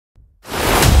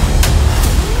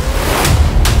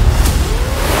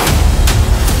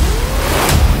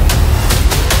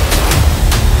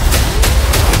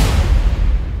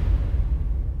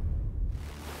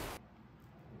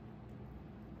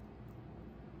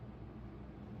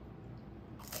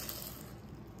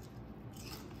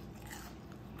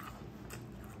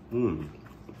Mmm.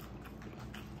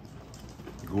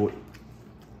 Good.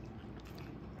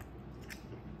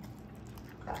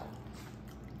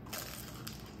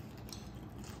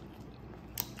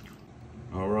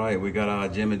 All right, we got our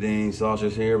Jimmy Dean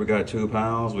sausage here. We got 2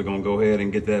 pounds. We're gonna go ahead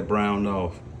and get that browned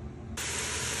off.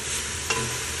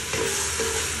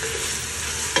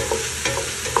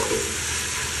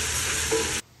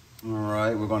 All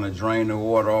right, we're gonna drain the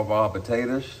water off our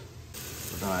potatoes.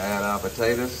 We're gonna add our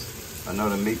potatoes. I know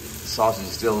the meat sausage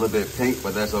is still a little bit pink,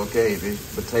 but that's okay. The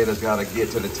potatoes gotta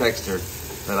get to the texture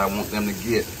that I want them to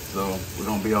get. So we're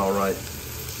gonna be all right.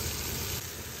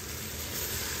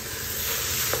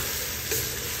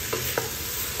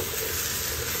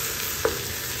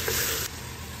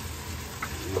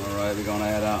 All right, we're gonna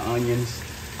add our onions.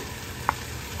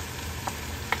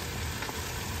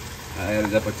 I added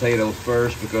the potatoes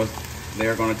first because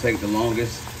they're gonna take the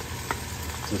longest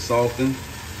to soften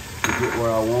to get where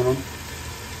I want them.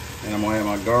 And I'm gonna add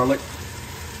my garlic.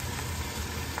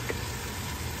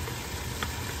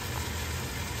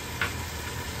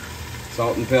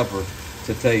 Salt and pepper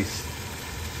to taste.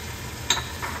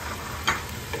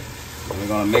 And we're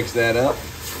gonna mix that up.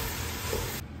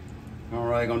 All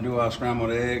right, gonna do our scrambled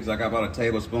eggs. I got about a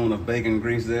tablespoon of bacon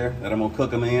grease there that I'm gonna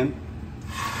cook them in.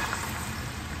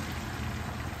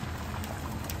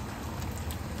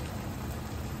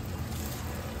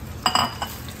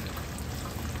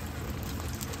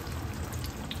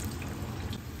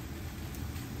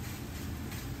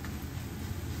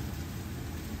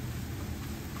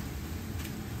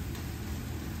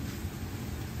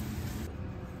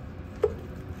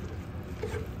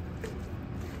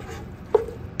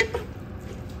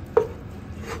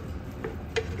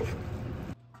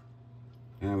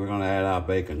 And we're gonna add our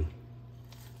bacon.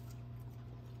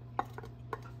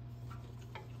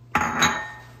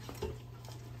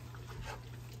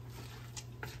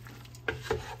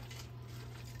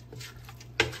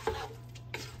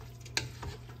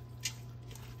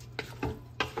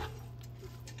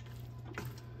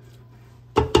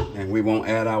 And we won't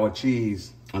add our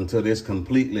cheese until this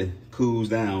completely cools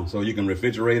down. So you can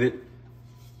refrigerate it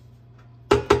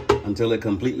until it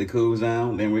completely cools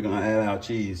down. Then we're gonna add our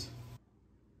cheese.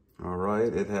 All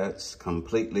right, it has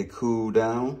completely cooled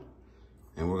down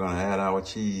and we're gonna add our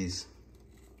cheese.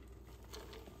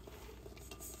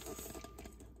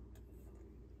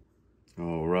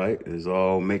 All right, it's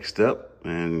all mixed up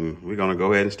and we're gonna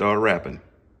go ahead and start wrapping.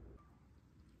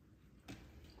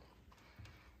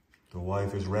 The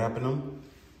wife is wrapping them.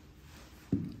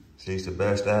 She's the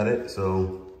best at it,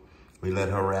 so we let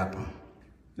her wrap them.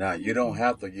 Now, you don't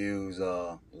have to use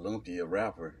Lumpia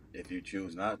wrapper if you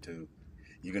choose not to.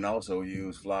 You can also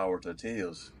use flour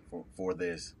tortillas for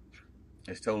this.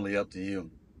 It's totally up to you.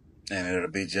 And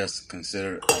it'll be just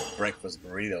considered a breakfast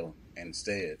burrito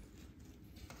instead.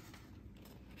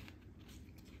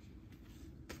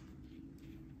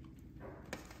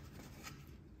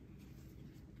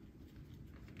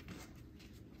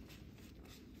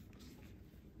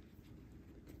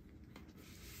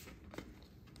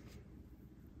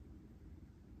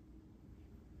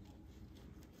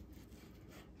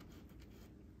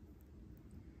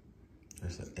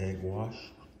 That's an egg wash.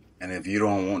 And if you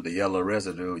don't want the yellow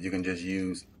residue, you can just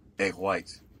use egg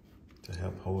whites to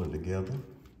help hold it together.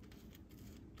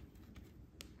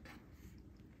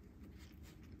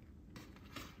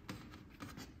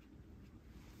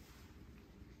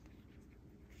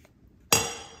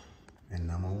 And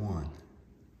number 1,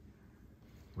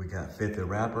 we got 50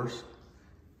 wrappers.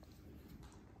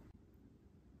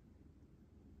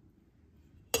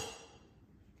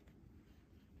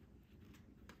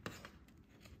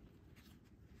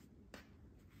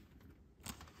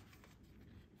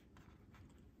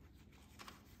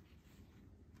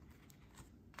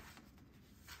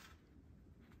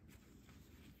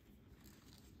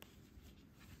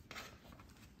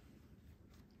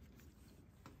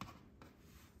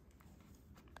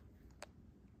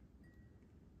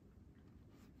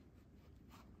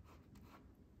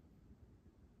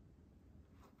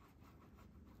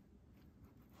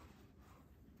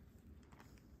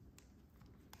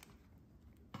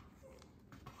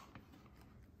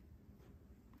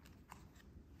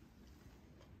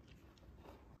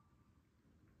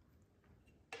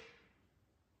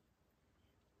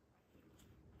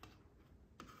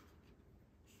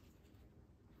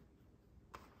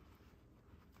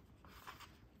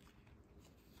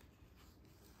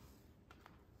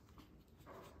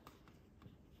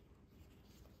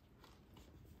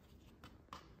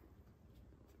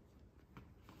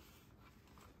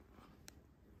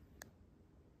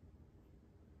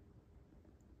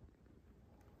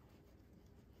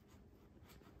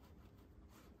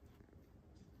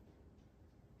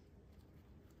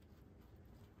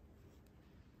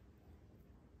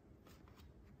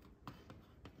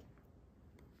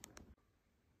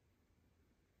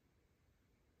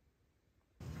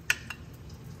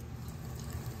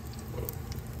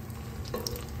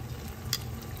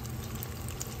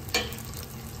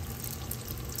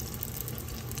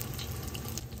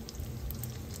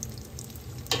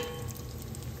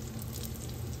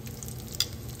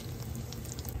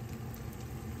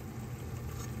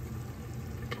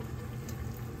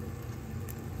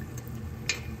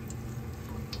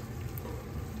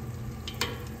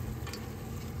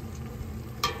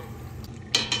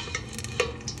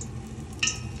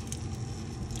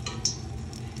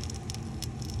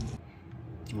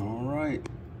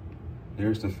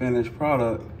 Here's the finished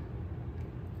product.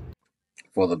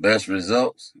 For the best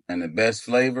results and the best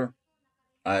flavor,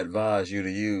 I advise you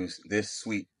to use this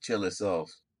sweet chili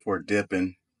sauce for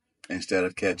dipping instead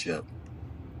of ketchup.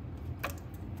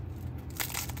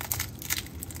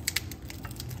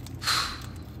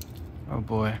 Oh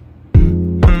boy.